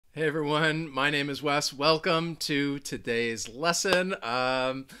Hey everyone, my name is Wes. Welcome to today's lesson.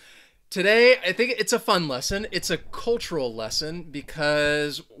 Today, I think it's a fun lesson. It's a cultural lesson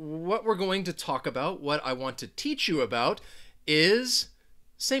because what we're going to talk about, what I want to teach you about, is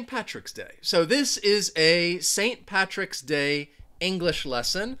St. Patrick's Day. So this is a St. Patrick's Day English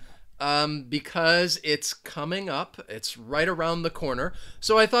lesson because it's coming up. It's right around the corner.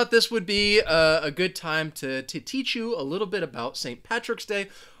 So I thought this would be a good time to teach you a little bit about St. Patrick's Day,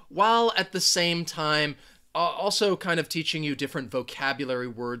 while at the same time also kind of teaching you different vocabulary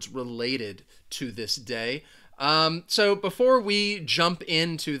words related to this day. So before we jump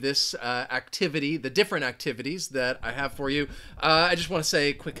into this activity, the different activities that I have for you, I just want to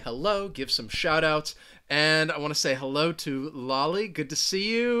say a quick hello, give some shout outs. And I want to say hello to Lolly. Good to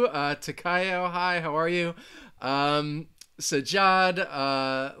see you. Takayo, hi, how are you? Sajad,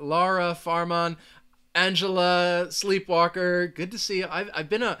 Lara, Farman, Angela, Sleepwalker. Good to see you. I've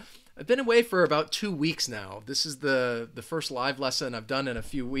been away for about 2 weeks now. This is the first live lesson I've done in a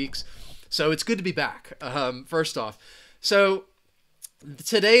few weeks, so it's good to be back. First off, so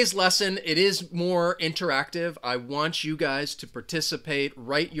today's lesson, it is more interactive. I want you guys to participate.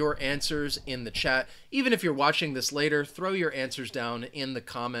 Write your answers in the chat. Even if you're watching this later, throw your answers down in the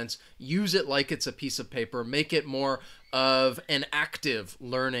comments. Use it like it's a piece of paper. Make it more of an active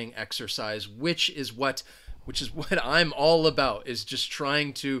learning exercise, which is what I'm all about, is just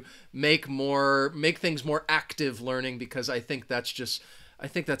trying to make things more active learning, because I think that's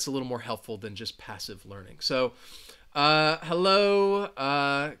a little more helpful than just passive learning. So hello,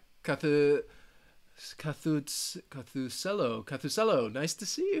 Cathucello, nice to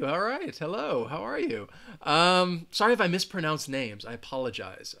see you. All right, hello, how are you? Sorry if I mispronounce names, I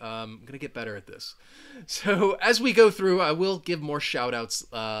apologize. I'm gonna get better at this. So as we go through, I will give more shout outs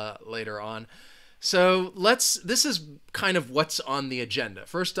later on. So this is kind of what's on the agenda.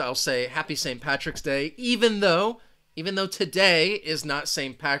 First, I'll say Happy St. Patrick's Day, even though today is not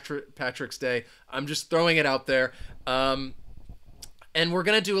St. Patrick's Day. I'm just throwing it out there. And we're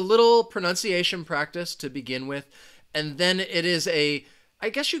going to do a little pronunciation practice to begin with. And then it is I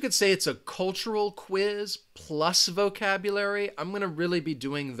guess you could say it's a cultural quiz plus vocabulary. I'm going to really be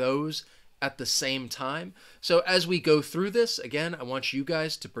doing those at the same time. So as we go through this, again, I want you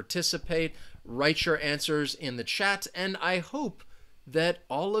guys to participate, write your answers in the chat, and I hope that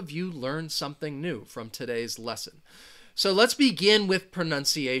all of you learn something new from today's lesson. So let's begin with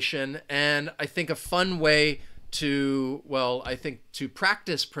pronunciation, and I think a fun way to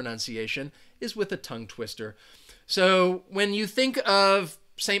practice pronunciation is with a tongue twister. So when you think of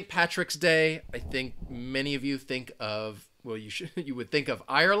St. Patrick's Day, I think many of you think of, you would think of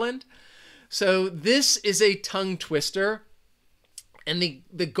Ireland. So this is a tongue twister, and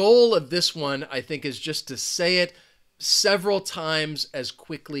the goal of this one, I think, is just to say it several times as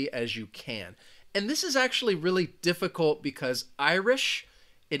quickly as you can. And this is actually really difficult because Irish,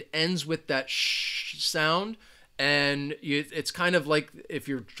 it ends with that sh sound, and it's kind of like, if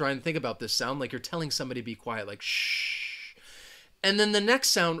you're trying to think about this sound, like you're telling somebody to be quiet, like shh. And then the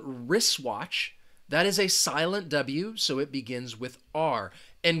next sound, wristwatch, that is a silent W, so it begins with R.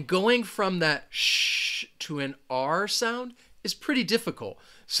 And going from that sh to an R sound is pretty difficult.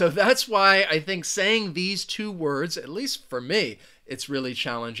 So that's why I think saying these two words, at least for me, it's really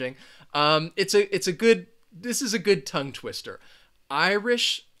challenging. This is a good tongue twister.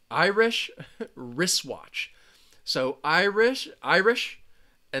 Irish, wristwatch. So Irish,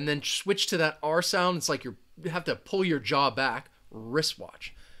 and then switch to that R sound. It's like you have to pull your jaw back.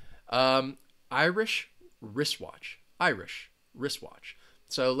 Wristwatch. Irish, wristwatch. Irish, wristwatch.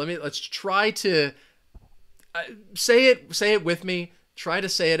 So let's try to say it with me. Try to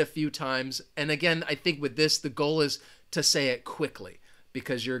say it a few times. And again, I think with this, the goal is to say it quickly,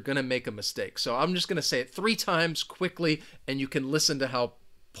 because you're going to make a mistake. So I'm just going to say it 3 times quickly, and you can listen to how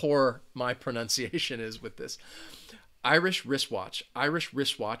poor my pronunciation is with this. Irish wristwatch, Irish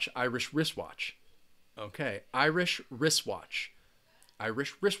wristwatch, Irish wristwatch. Okay, Irish wristwatch.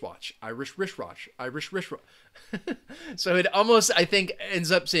 Irish wristwatch, Irish wristwatch, Irish wristwatch. So it almost, I think,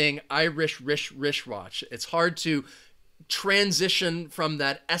 ends up saying Irish wristwatch. It's hard to transition from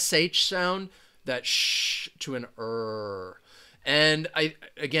that SH sound, that sh, to an And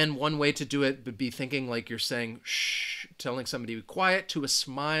again, one way to do it would be thinking like you're saying shh, telling somebody to be quiet, to a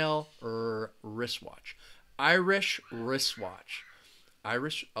smile, wristwatch. Irish wristwatch.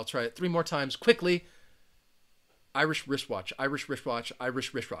 Irish, I'll try it 3 more times quickly. Irish wristwatch, Irish wristwatch,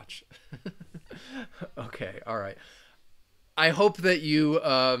 Irish wristwatch. Okay, all right. I hope that you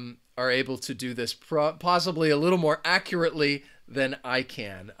are able to do this possibly a little more accurately than I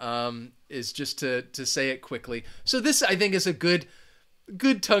can, is just to say it quickly. So this, I think, is a good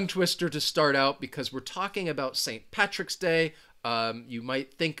good tongue twister to start out because we're talking about St. Patrick's Day. You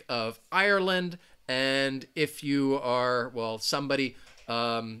might think of Ireland, and if you are, well, somebody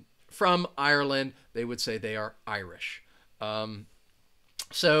from Ireland, they would say they are Irish.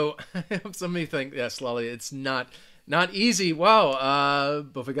 So somebody think, yes, Lolly, it's not easy. Wow,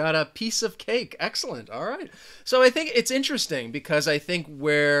 but we got a piece of cake. Excellent. All right. So I think it's interesting because I think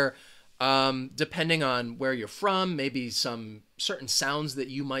where, depending on where you're from, maybe some certain sounds that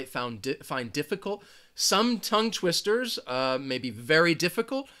you might find difficult. Some tongue twisters may be very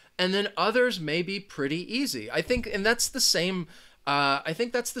difficult, and then others may be pretty easy. I think, and that's the same. I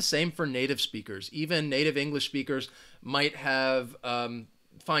think that's the same for native speakers. Even native English speakers might have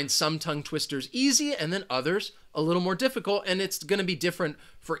find some tongue twisters easy and then others a little more difficult, and it's going to be different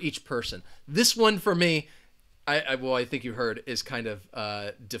for each person. This one for me, I think you heard, is kind of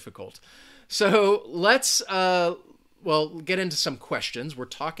difficult. So let's get into some questions. We're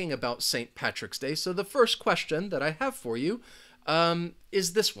talking about St. Patrick's Day. So the first question that I have for you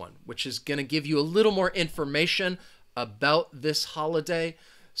is this one, which is going to give you a little more information about this holiday.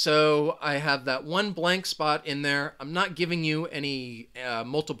 So I have that one blank spot in there. I'm not giving you any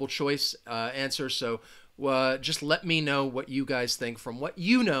multiple choice answers, so just let me know what you guys think from what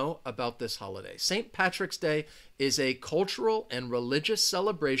you know about this holiday. St. Patrick's Day is a cultural and religious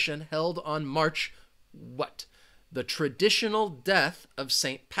celebration held on March what? The traditional death of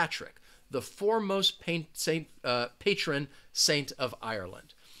St. Patrick, the foremost patron saint of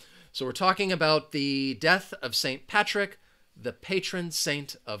Ireland. So we're talking about the death of St. Patrick, the patron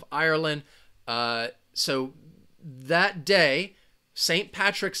saint of Ireland. So that day, St.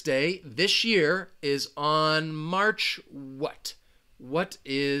 Patrick's Day this year, is on March what? What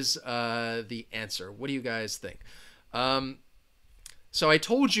is the answer? What do you guys think? So I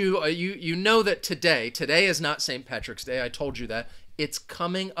told you, you know that today is not St. Patrick's Day. I told you that. It's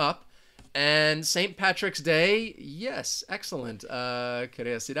coming up. And St. Patrick's Day, yes, excellent.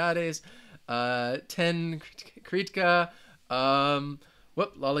 Felicidades. 10 Kritka.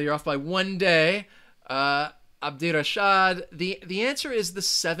 Lala, you're off by one day. Abdi Rashad. The answer is the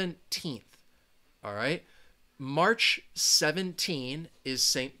 17th. All right. March 17 is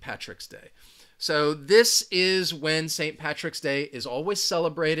St. Patrick's Day. So this is when St. Patrick's Day is always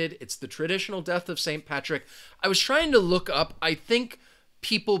celebrated. It's the traditional death of St. Patrick. I was trying to look up, I think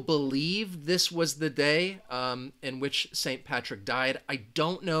people believe this was the day in which St. Patrick died. I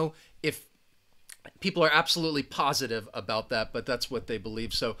don't know if people are absolutely positive about that, but that's what they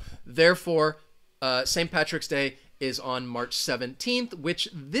believe. So therefore, St. Patrick's Day is on March 17th, which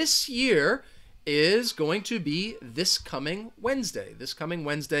this year is going to be this coming Wednesday. This coming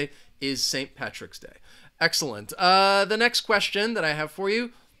Wednesday is St. Patrick's Day. Excellent. The next question that I have for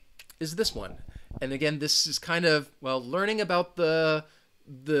you is this one. And again, this is kind of, learning about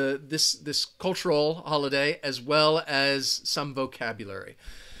this cultural holiday as well as some vocabulary.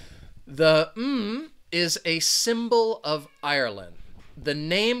 The is a symbol of Ireland. The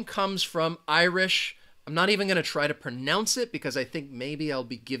name comes from Irish. I'm not even going to try to pronounce it because I think maybe I'll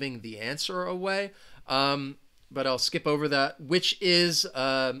be giving the answer away. But I'll skip over that, which is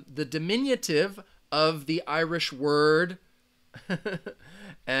the diminutive of the Irish word.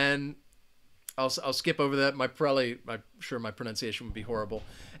 And I'll skip over that. I'm sure my pronunciation would be horrible.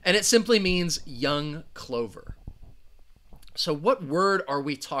 And it simply means young clover. So what word are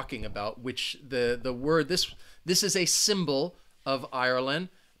we talking about? Which the word, this is a symbol of Ireland.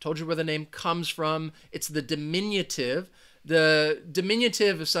 Told you where the name comes from. It's the diminutive. The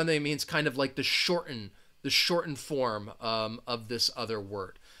diminutive is something that means kind of like the shortened form of this other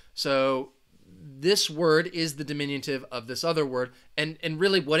word. So this word is the diminutive of this other word, and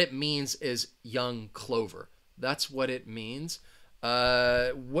really what it means is young clover. That's what it means.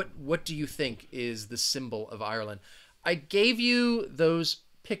 What do you think is the symbol of Ireland? I gave you those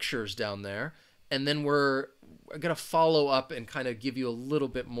pictures down there, and then we're going to follow up and kind of give you a little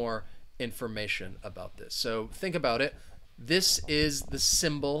bit more information about this. So think about it. This is the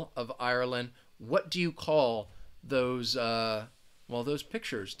symbol of Ireland. What do you call those those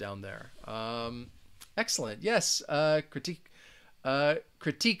pictures down there? Excellent. Yes. Kritika,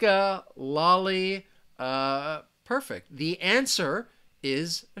 Lolly. Perfect. The answer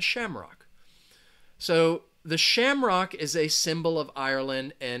is a shamrock. So the shamrock is a symbol of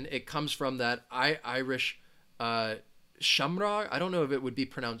Ireland, and it comes from that Irish shamrog. I don't know if it would be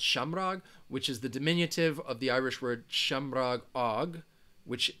pronounced shamrog, which is the diminutive of the Irish word shamrog og,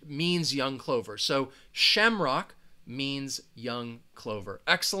 which means young clover. So shamrock means young clover.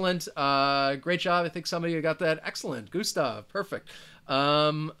 Excellent. Great job. I think somebody got that. Excellent. Gustav. Perfect.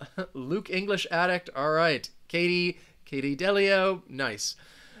 Luke English Addict. All right. Katie Katie Delio, nice.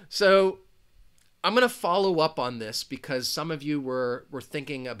 So I'm going to follow up on this because some of you were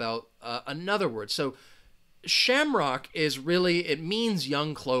thinking about another word. So shamrock is really, it means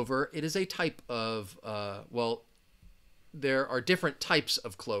young clover. It is a type of, well, there are different types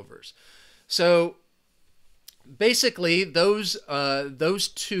of clovers. So basically these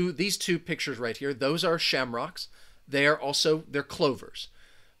two pictures right here, those are shamrocks. They're clovers,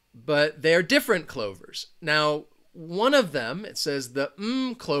 but they're different clovers. Now, one of them, it says the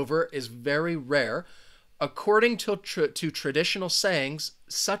clover is very rare. According to traditional sayings,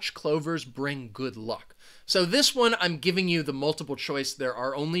 such clovers bring good luck. So this one, I'm giving you the multiple choice. There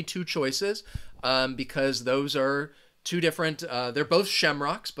are only two choices because those are two different, they're both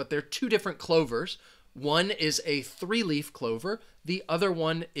shamrocks, but they're two different clovers. One is a 3-leaf clover. The other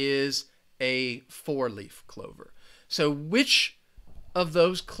one is a 4-leaf clover. So which of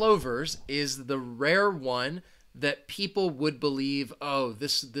those clovers is the rare one that people would believe, oh,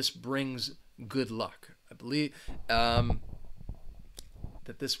 this brings good luck? I believe that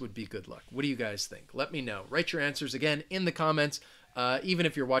this would be good luck. What do you guys think? Let me know. Write your answers again in the comments, even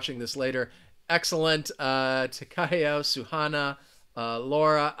if you're watching this later. Excellent. Takayo, Suhana,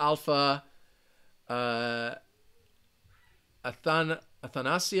 Laura, Alpha,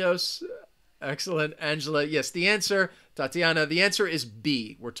 Athanasios. Excellent. Angela. Yes, the answer, Tatiana, the answer is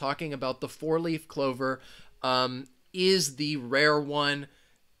B. We're talking about the 4-leaf clover. Is the rare one.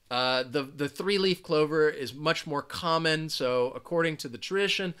 The 3-leaf clover is much more common. So according to the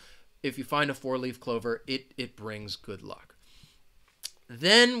tradition, if you find a 4-leaf clover, it brings good luck.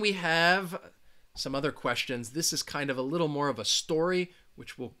 Then we have some other questions. This is kind of a little more of a story,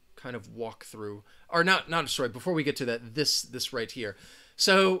 which we'll kind of walk through. Or not a story. Before we get to that, this right here.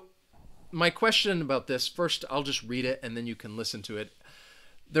 So my question about this, first I'll just read it and then you can listen to it.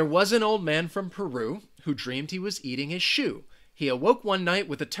 There was an old man from Peru who dreamed he was eating his shoe. He awoke one night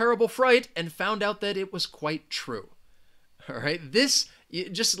with a terrible fright and found out that it was quite true. All right, this,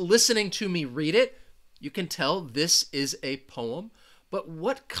 just listening to me read it, you can tell this is a poem. But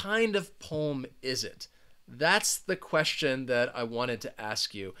what kind of poem is it? That's the question that I wanted to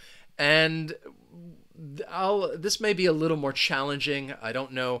ask you. And this may be a little more challenging. I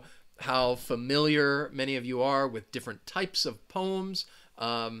don't know how familiar many of you are with different types of poems.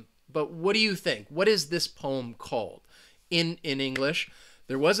 But what do you think? What is this poem called? In English,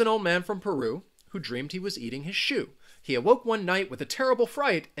 there was an old man from Peru who dreamed he was eating his shoe. He awoke one night with a terrible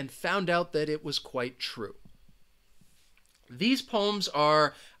fright and found out that it was quite true. These poems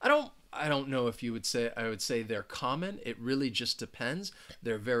are, I don't know if you would say, I would say they're common. It really just depends.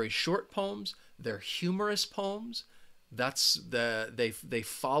 They're very short poems. They're humorous poems. They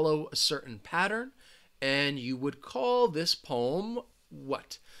follow a certain pattern, and you would call this poem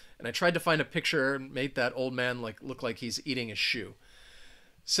what? And I tried to find a picture and made that old man look like he's eating a shoe.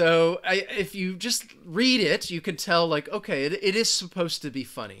 So if you just read it, you can tell okay, it is supposed to be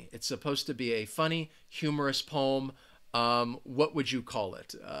funny. It's supposed to be a funny, humorous poem. What would you call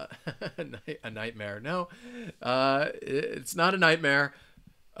it? A nightmare? No, it's not a nightmare.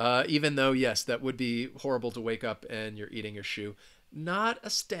 Even though, yes, that would be horrible to wake up and you're eating your shoe. Not a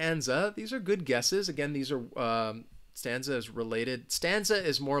stanza. These are good guesses. Again, these are stanza is related. Stanza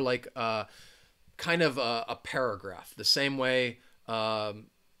is more like kind of a paragraph. The same way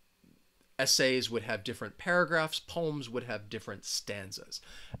essays would have different paragraphs, poems would have different stanzas.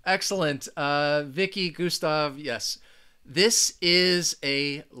 Excellent. Vicky, Gustav, yes. This is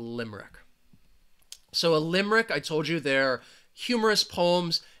a limerick. So a limerick, I told you, they're humorous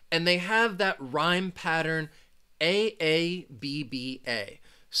poems, and they have that rhyme pattern A-A-B-B-A.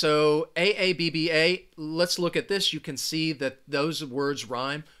 So A-A-B-B-A, let's look at this. You can see that those words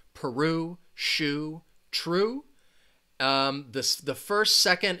rhyme. Peru, shoe, true. The first,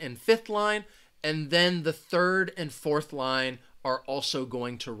 second, and fifth line, and then the third and fourth line are also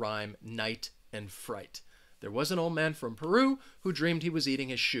going to rhyme night and fright. There was an old man from Peru who dreamed he was eating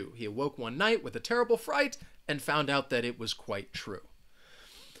his shoe. He awoke one night with a terrible fright and found out that it was quite true.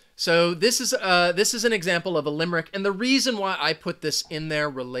 So this is an example of a limerick, and the reason why I put this in there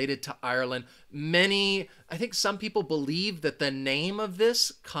related to Ireland, I think some people believe that the name of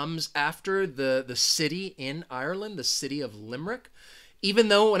this comes after the city in Ireland, the city of Limerick. Even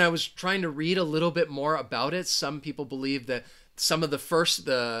though when I was trying to read a little bit more about it, some people believe that some of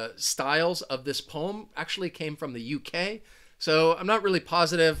the styles of this poem actually came from the UK. So I'm not really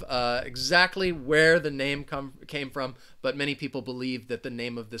positive exactly where the name came from, but many people believe that the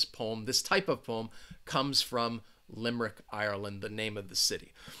name of this poem, this type of poem, comes from Limerick, Ireland, the name of the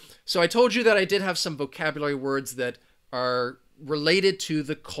city. So I told you that I did have some vocabulary words that are related to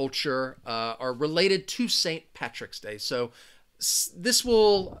the culture, are related to St. Patrick's Day. So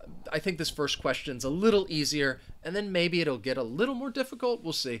I think this first question's a little easier, and then maybe it'll get a little more difficult.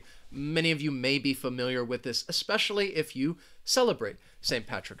 We'll see. Many of you may be familiar with this, especially if you celebrate St.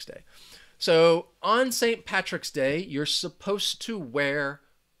 Patrick's Day. So on St. Patrick's Day, you're supposed to wear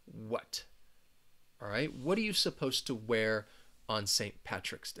what? All right, what are you supposed to wear on St.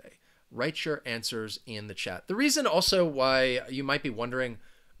 Patrick's Day? Write your answers in the chat. The reason also why you might be wondering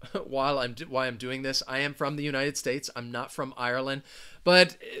why I'm doing this, I am from the United States. I'm not from Ireland,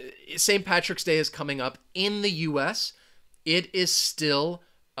 but St. Patrick's Day is coming up in the U.S. It is still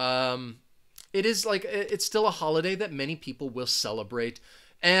it's still a holiday that many people will celebrate.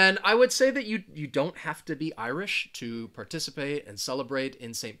 And I would say that you don't have to be Irish to participate and celebrate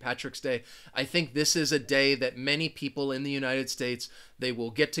in St. Patrick's Day. I think this is a day that many people in the United States, they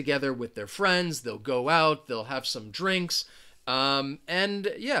will get together with their friends, they'll go out, they'll have some drinks. And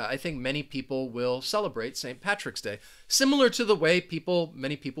yeah, I think many people will celebrate St. Patrick's Day, similar to the way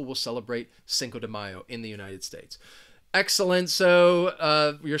many people will celebrate Cinco de Mayo in the United States. Excellent.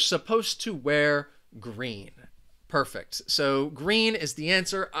 So you're supposed to wear green. Perfect. So green is the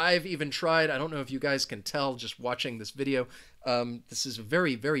answer. I've even tried. I don't know if you guys can tell just watching this video. This is a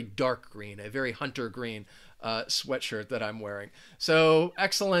very, very dark green, a very hunter green sweatshirt that I'm wearing. So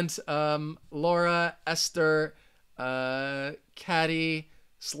excellent. Laura, Esther, Caddy,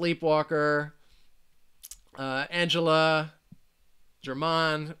 Sleepwalker, Angela,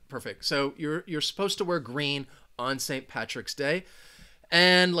 German. Perfect. So you're supposed to wear green on St. Patrick's Day.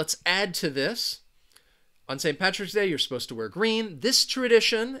 And let's add to this. On St. Patrick's Day, you're supposed to wear green. This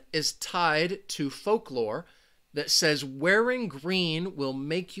tradition is tied to folklore that says wearing green will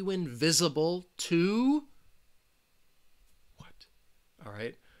make you invisible to what? All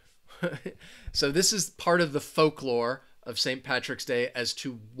right. So this is part of the folklore of St. Patrick's Day as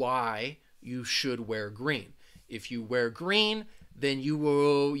to why you should wear green. If you wear green, then you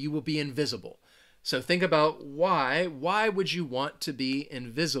will be invisible. So think about why. Why would you want to be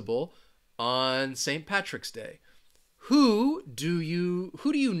invisible on St. Patrick's Day? Who do you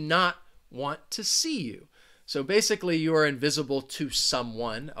not want to see you? So basically you are invisible to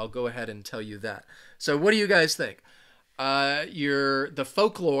someone. I'll go ahead and tell you that. So what do you guys think? The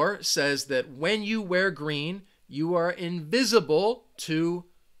folklore says that when you wear green, you are invisible to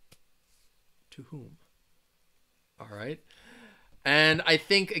whom? All right. And I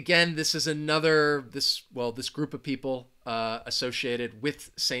think, again, this is this group of people associated with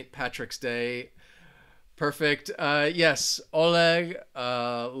St. Patrick's Day. Perfect. Yes, Oleg,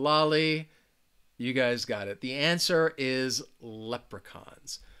 Lolly, you guys got it. The answer is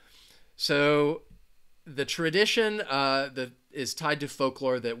leprechauns. So the tradition that is tied to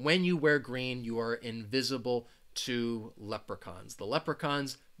folklore that when you wear green, you are invisible to leprechauns. The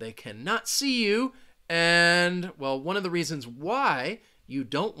leprechauns, they cannot see you. And, well, one of the reasons why you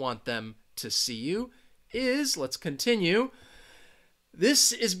don't want them to see you is, let's continue,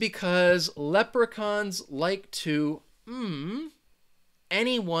 this is because leprechauns like to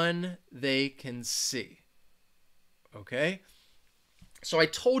anyone they can see. Okay? So I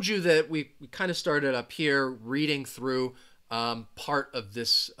told you that we kind of started up here reading through part of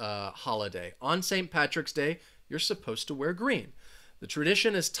this holiday. On St. Patrick's Day, you're supposed to wear green. The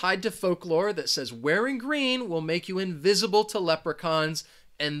tradition is tied to folklore that says wearing green will make you invisible to leprechauns,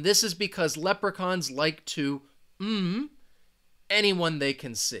 and this is because leprechauns like to anyone they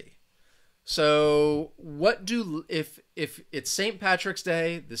can see. So if it's St. Patrick's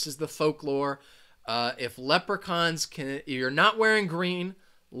Day, this is the folklore. If leprechauns you're not wearing green,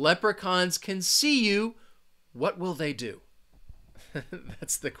 leprechauns can see you, what will they do?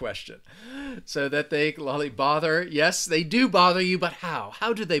 That's the question. So that they bother. Yes, they do bother you, but how?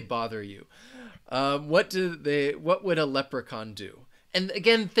 How do they bother you? What would a leprechaun do? And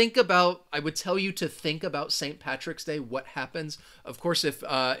again, I would tell you to think about St. Patrick's Day, what happens. Of course, if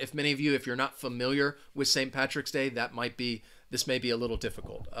many of you, if you're not familiar with St. Patrick's Day, this may be a little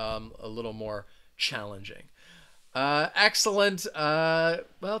difficult, a little more challenging. Excellent.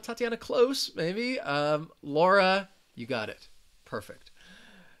 Well, Tatiana, close, maybe. Laura, you got it. Perfect.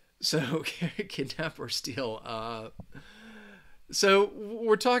 So, kidnap or steal. So,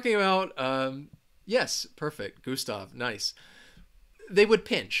 we're talking about, yes, perfect. Gustav, nice. They would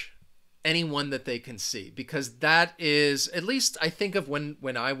pinch anyone that they can see, because that is, at least I think of when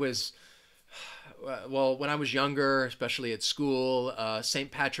I was, when I was younger, especially at school,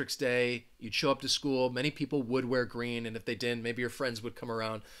 St. Patrick's Day, you'd show up to school, many people would wear green, and if they didn't, maybe your friends would come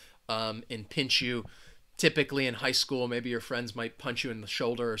around and pinch you typically in high school, maybe your friends might punch you in the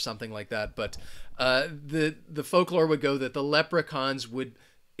shoulder or something like that. But the folklore would go that the leprechauns would,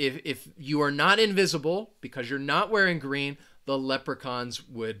 if you are not invisible because you're not wearing green, the leprechauns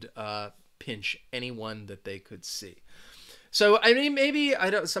would pinch anyone that they could see. So I mean, maybe I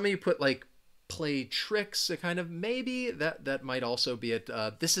don't. Some of you put like play tricks. Kind of maybe that might also be it.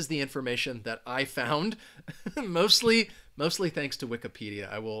 This is the information that I found, mostly thanks to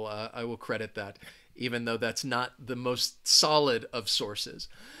Wikipedia. I will credit that, even though that's not the most solid of sources.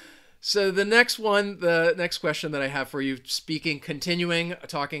 So the next question that I have for you, continuing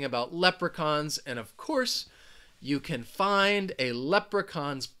talking about leprechauns, and of course, you can find a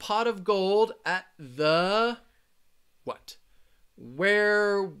leprechaun's pot of gold at the what?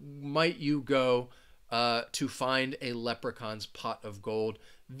 Where might you go to find a leprechaun's pot of gold?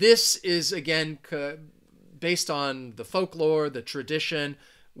 This is, again, based on the folklore, the tradition,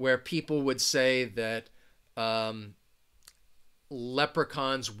 where people would say that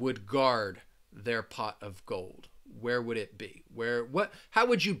leprechauns would guard their pot of gold. Where would it be? How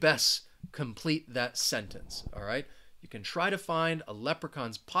would you best complete that sentence? All right. You can try to find a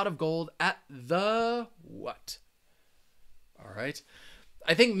leprechaun's pot of gold at the what? All right.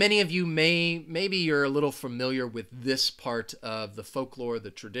 I think many of you maybe you're a little familiar with this part of the folklore, the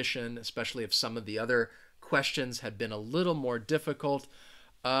tradition, especially if some of the other questions had been a little more difficult.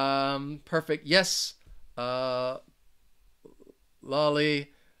 Perfect. Yes.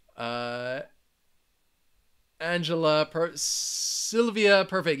 Lolly, Angela, Sylvia,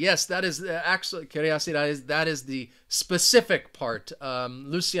 perfect. Yes, that is actually curiosidades. That is the specific part.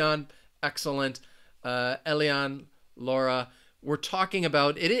 Lucian, excellent. Elian, Laura, we're talking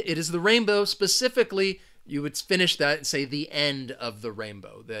about it. It is the rainbow. Specifically, you would finish that and say the end of the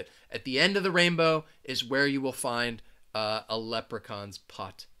rainbow. That at the end of the rainbow is where you will find a leprechaun's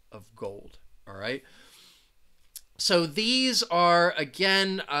pot of gold. All right. So these are,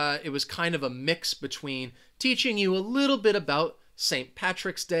 again, it was kind of a mix between teaching you a little bit about St.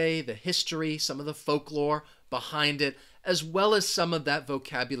 Patrick's Day, the history, some of the folklore behind it, as well as some of that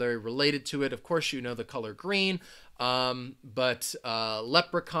vocabulary related to it. Of course, you know the color green, but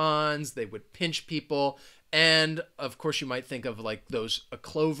leprechauns, they would pinch people. And of course, you might think of like a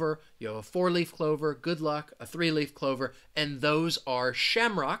clover. You have a 4-leaf clover, good luck, a 3-leaf clover, and those are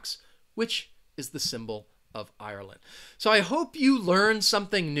shamrocks, which is the symbol of Ireland. So I hope you learned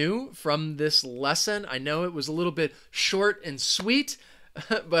something new from this lesson. I know it was a little bit short and sweet,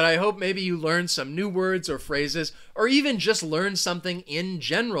 but I hope maybe you learned some new words or phrases, or even just learned something in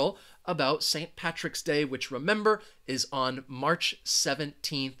general about St. Patrick's Day, which, remember, is on March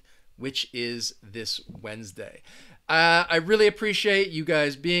 17th, which is this Wednesday. I really appreciate you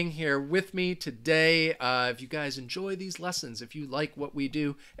guys being here with me today. If you guys enjoy these lessons, if you like what we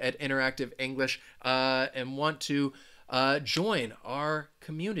do at Interactive English and want to join our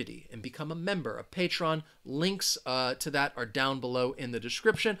community and become a member, a patron, links to that are down below in the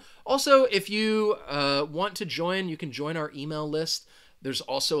description. Also, if you want to join, you can join our email list. There's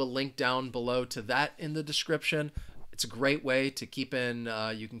also a link down below to that in the description. It's a great way to keep in,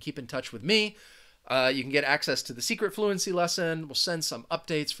 you can keep in touch with me. You can get access to the secret fluency lesson. We'll send some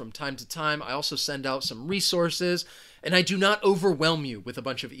updates from time to time. I also send out some resources, and I do not overwhelm you with a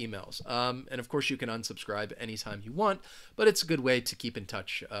bunch of emails. And of course, you can unsubscribe anytime you want, but it's a good way to keep in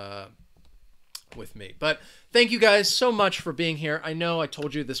touch with me. But thank you guys so much for being here. I know I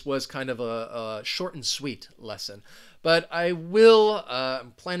told you this was kind of a short and sweet lesson, but I will,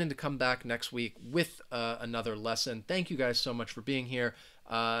 I'm planning to come back next week with another lesson. Thank you guys so much for being here.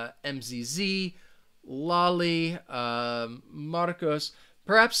 MZZ, Lolly, Marcos,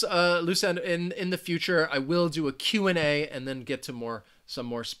 perhaps Lucian, in the future I will do a Q&A and then get to some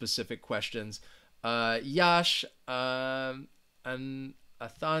more specific questions. Yash, and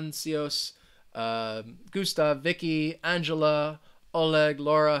Athanasios, Gustav, Vicky, Angela, Oleg,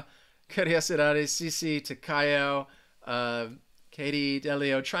 Laura, Curiosidades, Cici, Takayo, Katie,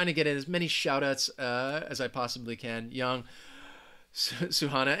 Delio, trying to get in as many shout-outs as I possibly can. Young,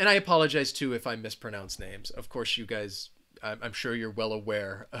 Suhana, and I apologize too if I mispronounce names. Of course, you guys, I'm sure you're well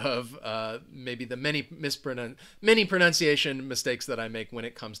aware of maybe the many pronunciation mistakes that I make when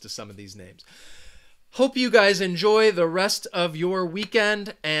it comes to some of these names. Hope you guys enjoy the rest of your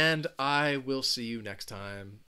weekend, and I will see you next time.